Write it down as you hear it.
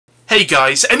Hey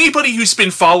guys, anybody who's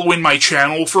been following my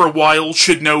channel for a while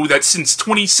should know that since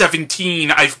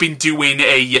 2017 I've been doing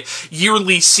a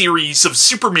yearly series of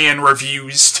Superman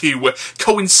reviews to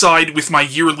coincide with my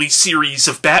yearly series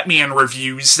of Batman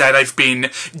reviews that I've been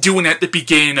doing at the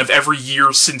beginning of every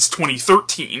year since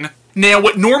 2013. Now,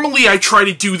 normally I try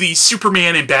to do these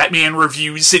Superman and Batman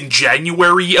reviews in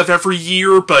January of every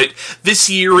year, but this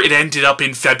year it ended up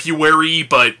in February,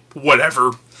 but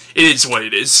whatever. It is what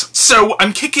it is. So,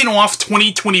 I'm kicking off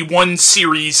 2021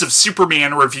 series of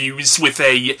Superman reviews with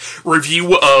a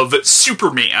review of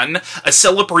Superman, a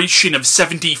celebration of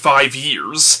 75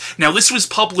 years. Now, this was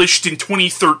published in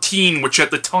 2013, which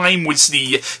at the time was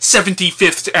the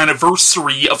 75th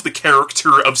anniversary of the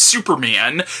character of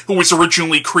Superman, who was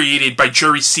originally created by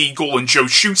Jerry Siegel and Joe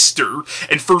Shuster,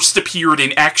 and first appeared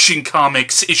in Action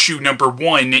Comics issue number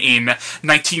 1 in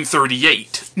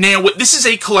 1938. Now, this is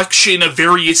a collection of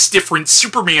various different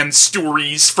Superman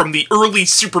stories from the early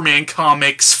Superman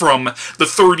comics from the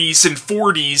 30s and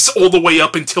 40s all the way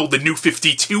up until the New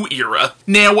 52 era.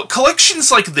 Now, collections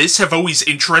like this have always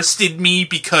interested me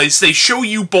because they show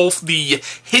you both the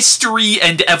history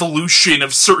and evolution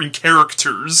of certain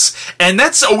characters, and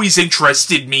that's always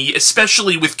interested me,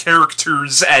 especially with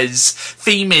characters as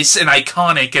famous and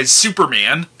iconic as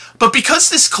Superman. But because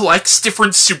this collects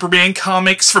different Superman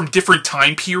comics from different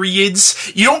time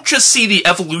periods, you don't just see the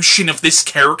evolution of this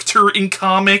character in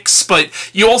comics, but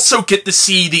you also get to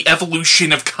see the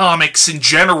evolution of comics in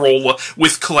general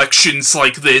with collections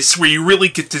like this, where you really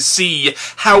get to see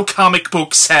how comic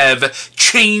books have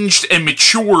changed and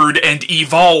matured and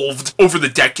evolved over the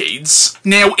decades.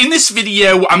 Now, in this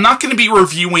video, I'm not going to be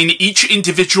reviewing each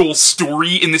individual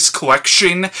story in this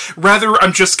collection. Rather,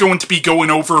 I'm just going to be going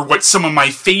over what some of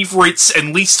my favorites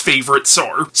and least favorites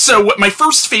are. So, my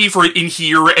first favorite in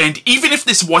here, and even if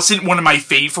this wasn't one of my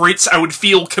favorites, I would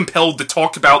feel compelled to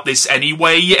talk about this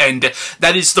anyway, and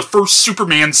that is the first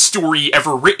Superman story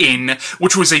ever written,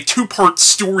 which was a two-part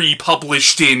story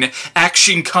published in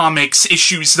Action Comics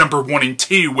issues number 1 and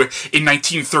 2 in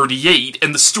 1938,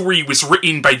 and the story was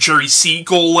written by Jerry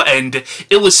Siegel and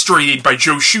illustrated by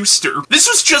Joe Shuster. This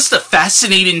was just a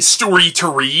fascinating story to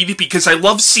read, because I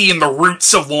love seeing the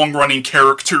roots of long-running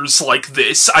characters like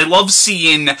this. I love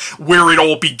seeing where it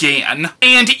all began.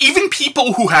 And even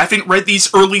people who haven't read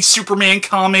these early Superman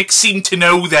comics seem to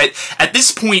know that at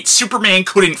this point Superman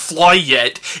couldn't fly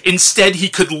yet. Instead, he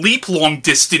could leap long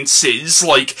distances,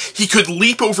 like he could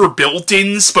leap over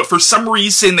buildings, but for some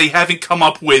reason they haven't come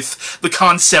up with the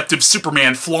concept of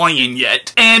Superman flying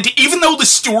yet. And even though the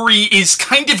story is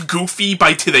kind of goofy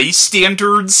by today's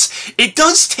standards, it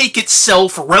does take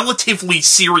itself relatively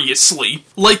seriously.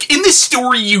 Like, in this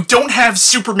story, you don't have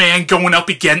Superman going up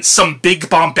against some big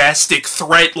bombastic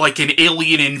threat like an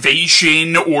alien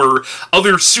invasion or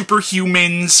other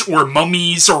superhumans or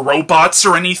mummies or robots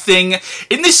or anything.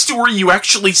 In this story, you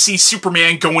actually see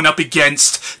Superman going up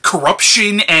against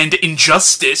corruption and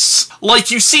injustice.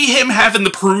 Like, you see him having to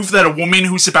prove that a woman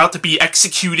who's about to be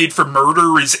executed for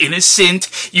murder is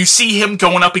innocent. You see him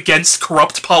going up against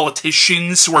corrupt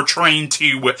politicians who are trying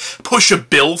to push a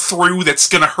bill through that's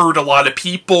gonna hurt a lot of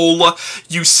people.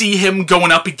 You see him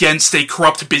going up against a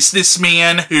corrupt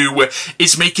businessman who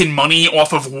is making money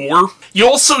off of war. You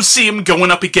also see him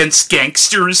going up against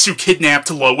gangsters who kidnapped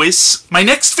Lois. My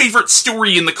next favorite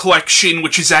story in the collection,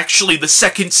 which is actually the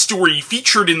second story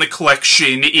featured in the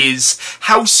collection, is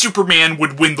How Superman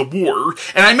Would Win the War,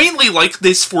 and I mainly like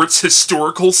this for its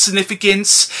historical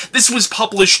significance. This was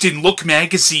published in Look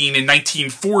magazine in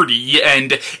 1940,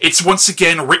 and it's once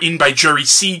again written by Jerry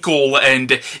Siegel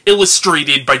and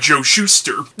illustrated by Joe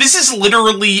Shuster. This is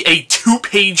literally a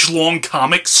 2-page long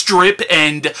comic strip,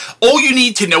 and all you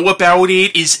need to know about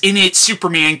it is in it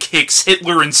Superman kicks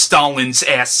Hitler and Stalin's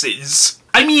asses.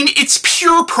 I mean, it's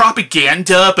pure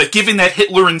propaganda, but given that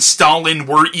Hitler and Stalin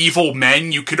were evil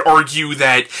men, you could argue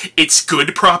that it's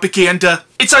good propaganda.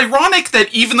 It's ironic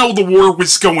that even though the war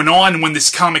was going on when this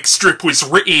comic strip was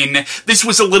written, this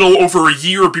was a little over a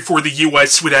year before the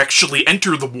US would actually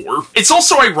enter the war. It's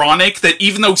also ironic that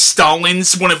even though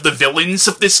Stalin's one of the villains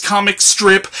of this comic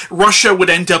strip, Russia would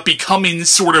end up becoming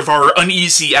sort of our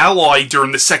uneasy ally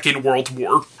during the Second World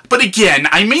War. But again,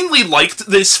 I mainly liked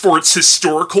this for its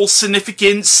historical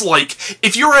significance. Like,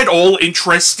 if you're at all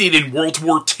interested in World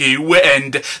War II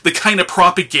and the kind of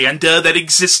propaganda that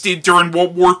existed during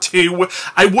World War II,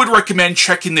 I would recommend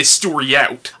checking this story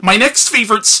out. My next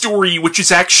favorite story, which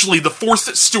is actually the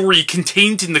fourth story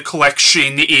contained in the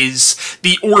collection, is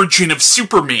The Origin of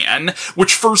Superman,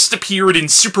 which first appeared in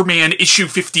Superman issue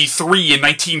 53 in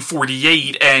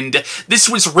 1948, and this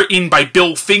was written by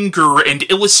Bill Finger and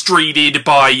illustrated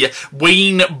by by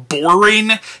Wayne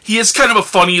Byrne. He has kind of a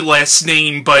funny last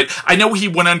name, but I know he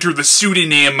went under the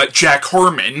pseudonym Jack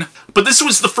Harmon. But this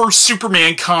was the first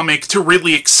Superman comic to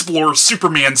really explore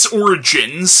Superman's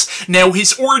origins. Now,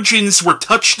 his origins were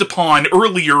touched upon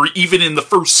earlier, even in the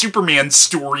first Superman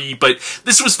story, but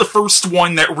this was the first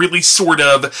one that really sort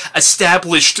of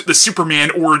established the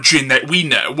Superman origin that we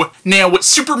know. Now,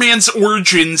 Superman's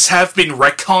origins have been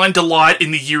retconned a lot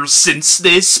in the years since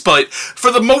this, but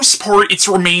for the most part, it's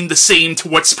remained the same to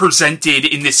what's presented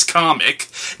in this comic.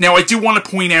 Now, I do want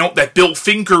to point out that Bill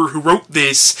Finger, who wrote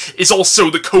this, is also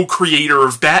the co-creator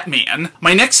of Batman.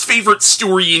 My next favorite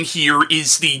story in here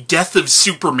is the Death of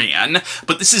Superman,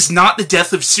 but this is not the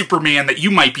Death of Superman that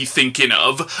you might be thinking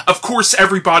of. Of course,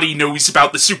 everybody knows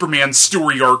about the Superman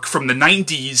story arc from the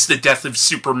 90s, The Death of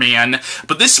Superman,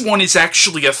 but this one is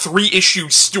actually a 3-issue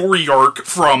story arc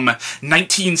from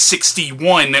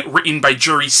 1961, written by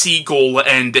Jerry Siegel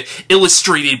and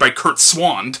illustrated by Curt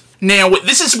Swan. Now,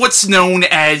 this is what's known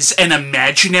as an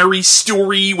imaginary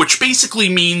story, which basically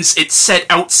means it's set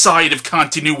outside of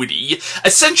continuity.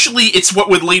 Essentially, it's what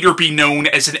would later be known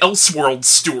as an Elseworld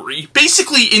story.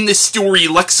 Basically, in this story,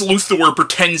 Lex Luthor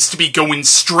pretends to be going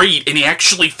straight, and he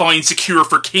actually finds a cure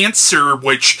for cancer,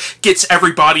 which gets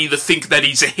everybody to think that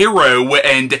he's a hero,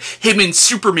 and him and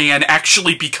Superman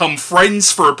actually become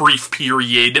friends for a brief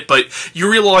period, but you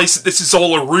realize that this is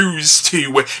all a ruse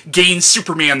to gain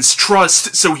Superman's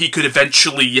trust so he could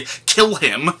eventually kill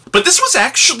him. But this was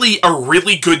actually a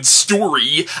really good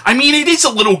story. I mean, it is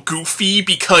a little goofy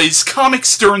because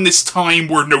comics during this time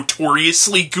were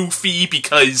notoriously goofy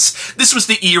because this was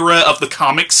the era of the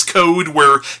Comics Code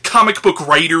where comic book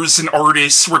writers and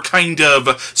artists were kind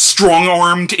of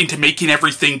strong-armed into making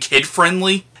everything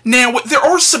kid-friendly. Now, there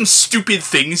are some stupid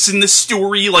things in this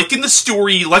story. Like, in the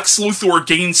story, Lex Luthor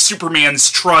gains Superman's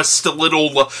trust a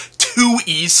little too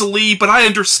easily, but I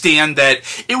understand that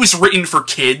it was written for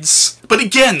kids. But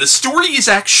again, the story is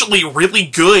actually really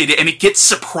good, and it gets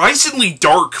surprisingly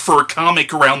dark for a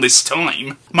comic around this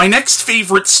time. My next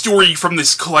favorite story from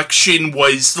this collection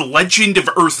was The Legend of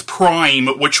Earth Prime,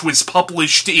 which was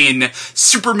published in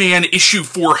Superman issue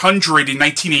 400 in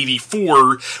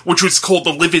 1984, which was called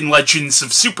The Living Legends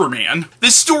of Superman.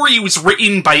 This story was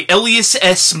written by Elliot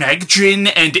S. Maggin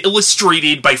and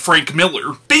illustrated by Frank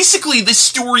Miller. Basically, this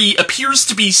story appears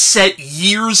to be set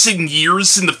years and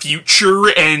years in the future,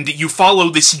 and you follow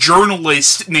this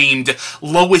journalist named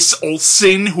Lois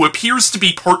Olson, who appears to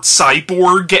be part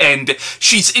cyborg, and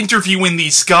she's interviewing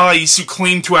these guys who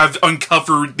claim to have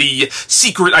uncovered the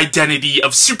secret identity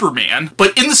of Superman.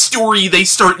 But in the story, they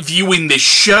start viewing this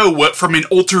show from an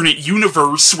alternate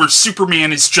universe where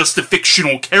Superman is just a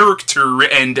fictional character,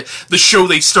 and the show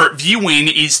they start viewing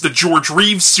is the George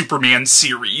Reeves Superman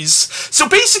series. So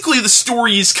basically, the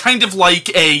story is kind of like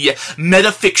a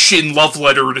metafiction love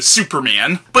letter to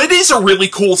Superman. But it is a really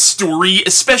cool story,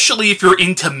 especially if you're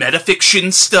into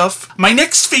metafiction stuff. My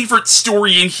next favorite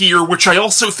story in here, which I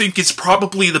also think is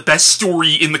probably the best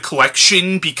story in the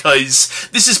collection, because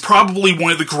this is probably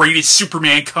one of the greatest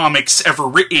Superman comics ever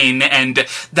written, and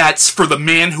that's For the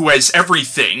Man Who Has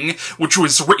Everything, which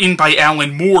was written by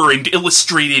Alan Moore and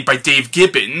illustrated by Dave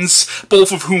Gibbons,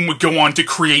 both of whom would go on to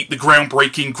create the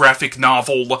groundbreaking graphic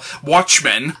novel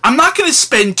Watchmen. I'm not going to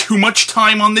spend too much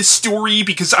time on this story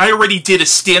because I already did a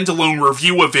standalone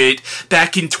review of it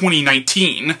back in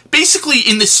 2019. Basically,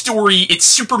 in this story, it's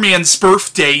Superman's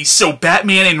birthday, so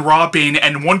Batman and Robin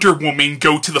and Wonder Woman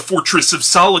go to the Fortress of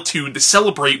Solitude to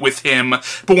celebrate with him,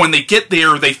 but when they get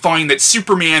there, they find that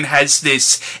Superman has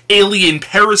this alien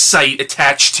parasite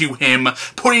attached to him,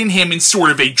 putting him in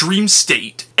sort of a dream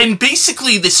state. And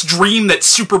basically, this dream that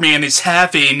Superman is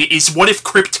having is what if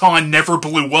Krypton never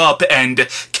blew up and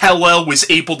Kal-El was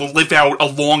able to live out a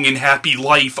long and happy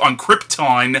life on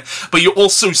Krypton, but you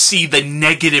also see the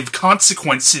negative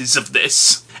consequences of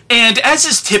this. And as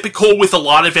is typical with a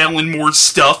lot of Alan Moore's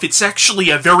stuff, it's actually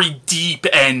a very deep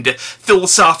and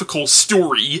philosophical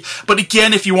story. But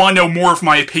again, if you want to know more of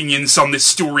my opinions on this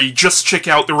story, just check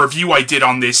out the review I did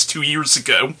on this 2 years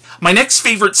ago. My next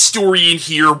favorite story in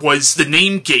here was The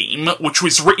Name Game, which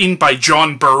was written by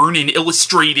John Byrne and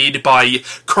illustrated by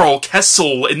Carl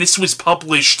Kessel, and this was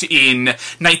published in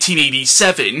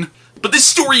 1987. But this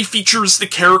story features the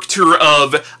character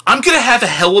of, I'm gonna have a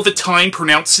hell of a time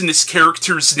pronouncing this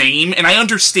character's name, and I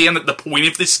understand that the point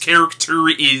of this character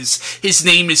is his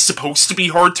name is supposed to be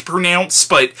hard to pronounce,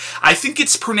 but I think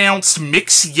it's pronounced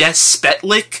Mix Yes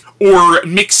Spetlik, or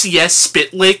Miguel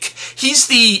Spitlick. He's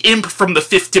the imp from the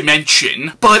Fifth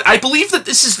Dimension, but I believe that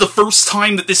this is the first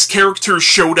time that this character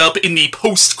showed up in the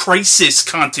post-crisis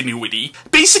continuity.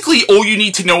 Basically, all you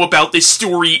need to know about this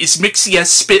story is Miguel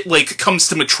Spitlick comes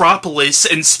to Metropolis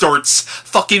and starts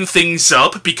fucking things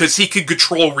up because he could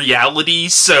control reality,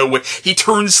 so he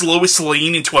turns Lois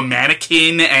Lane into a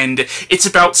mannequin, and it's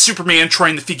about Superman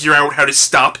trying to figure out how to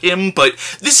stop him, but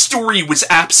this story was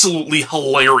absolutely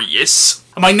hilarious.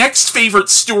 My next favorite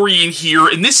story in here,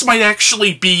 and this might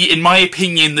actually be, in my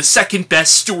opinion, the second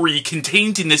best story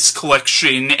contained in this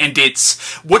collection, and it's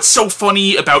What's So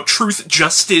Funny About Truth,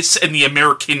 Justice, and the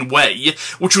American Way,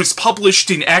 which was published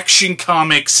in Action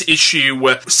Comics issue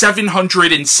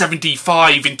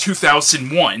 775 in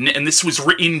 2001, and this was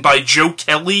written by Joe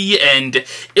Kelly and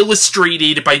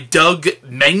illustrated by Doug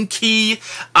Mahnke.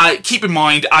 Keep in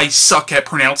mind, I suck at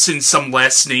pronouncing some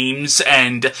last names,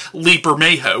 and Lee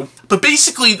Bermejo. But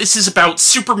basically, this is about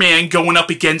Superman going up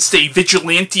against a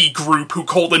vigilante group who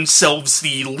call themselves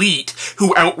the Elite,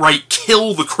 who outright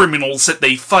kill the criminals that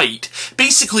they fight.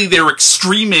 Basically, they're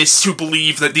extremists who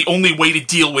believe that the only way to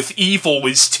deal with evil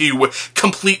is to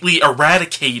completely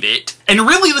eradicate it. And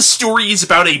really, the story is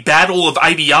about a battle of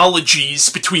ideologies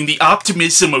between the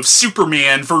optimism of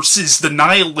Superman versus the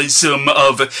nihilism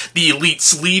of the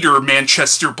Elite's leader,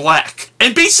 Manchester Black.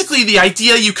 And basically, the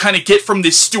idea you kind of get from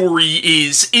this story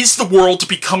is the world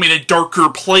becoming a darker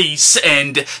place,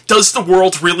 and does the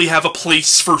world really have a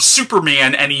place for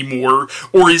Superman anymore,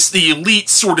 or is the Elite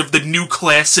sort of the new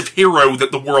class of hero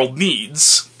that the world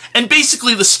needs? And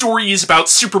basically, the story is about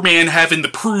Superman having to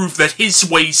prove that his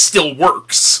way still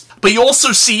works. But you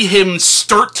also see him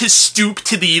start to stoop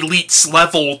to the Elite's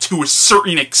level to a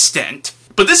certain extent.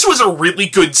 But this was a really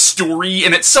good story,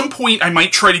 and at some point I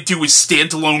might try to do a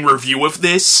standalone review of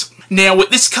this. Now,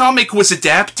 this comic was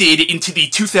adapted into the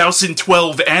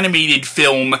 2012 animated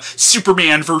film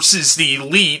Superman vs. the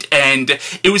Elite, and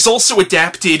it was also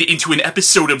adapted into an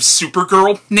episode of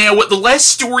Supergirl. Now, the last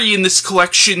story in this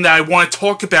collection that I want to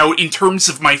talk about in terms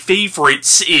of my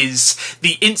favorites is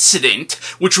The Incident,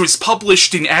 which was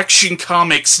published in Action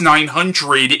Comics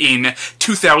 900 in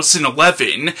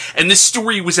 2011, and this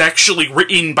story was actually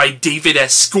written by David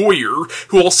S. Goyer,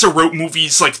 who also wrote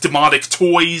movies like Demonic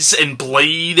Toys and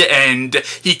Blade, and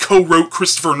he co-wrote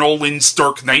Christopher Nolan's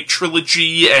Dark Knight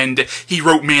trilogy, and he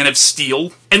wrote Man of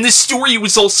Steel. And this story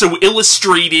was also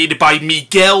illustrated by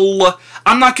Miguel...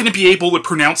 I'm not going to be able to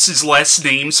pronounce his last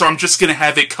name, so I'm just going to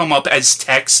have it come up as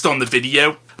text on the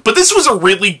video. But this was a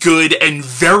really good and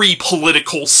very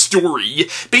political story.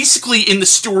 Basically, in the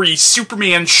story,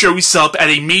 Superman shows up at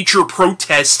a major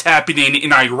protest happening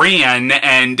in Iran,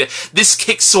 and this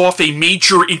kicks off a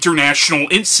major international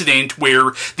incident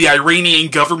where the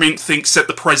Iranian government thinks that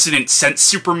the president sent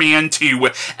Superman to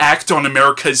act on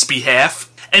America's behalf.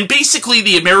 And basically,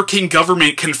 the American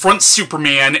government confronts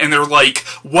Superman, and they're like,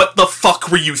 what the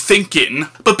fuck were you thinking?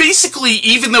 But basically,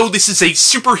 even though this is a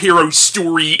superhero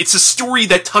story, it's a story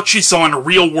that touches on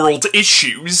real-world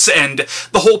issues, and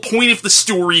the whole point of the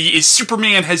story is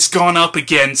Superman has gone up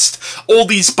against all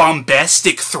these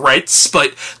bombastic threats,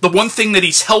 but the one thing that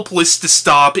he's helpless to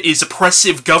stop is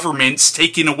oppressive governments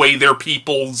taking away their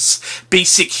people's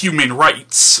basic human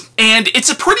rights. And it's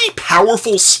a pretty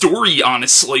powerful story,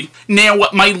 honestly. Now,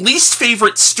 my least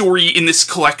favorite story in this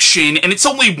collection, and it's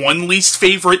only one least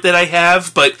favorite that I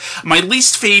have, but my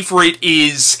least favorite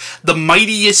is The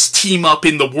Mightiest Team-Up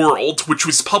in the World, which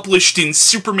was published in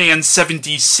Superman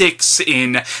 76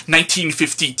 in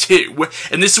 1952,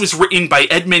 and this was written by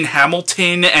Edmond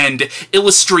Hamilton and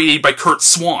illustrated by Curt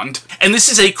Swan. And this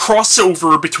is a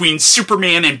crossover between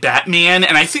Superman and Batman,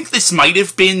 and I think this might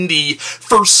have been the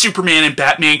first Superman and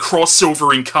Batman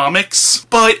crossover in comics,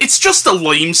 but it's just a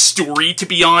lame story, to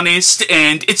be honest,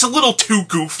 and it's a little too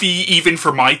goofy even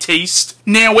for my taste.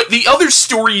 Now, the other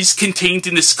stories contained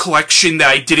in this collection that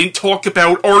I didn't talk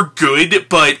about are good,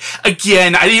 but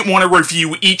again, I didn't want to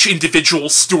review each individual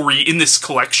story in this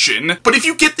collection. But if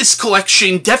you get this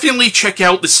collection, definitely check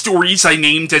out the stories I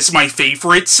named as my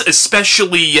favorites,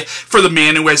 especially for The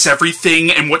Man Who Has Everything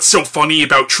and What's So Funny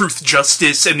About Truth,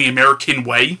 Justice, and the American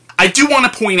Way. I do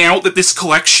want to point out that this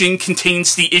collection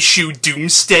contains the issue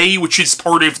Doomsday, which is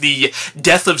part of the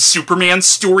Death of Superman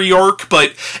story arc,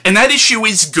 and that issue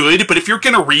is good, but if you're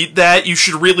gonna read that, you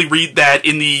should really read that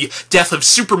in the Death of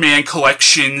Superman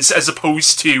collections as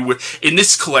opposed to in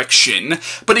this collection.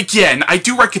 But again, I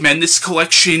do recommend this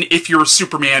collection if you're a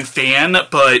Superman fan,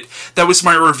 but that was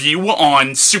my review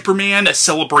on Superman, a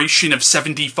celebration of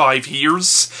 75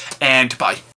 years, and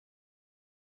bye.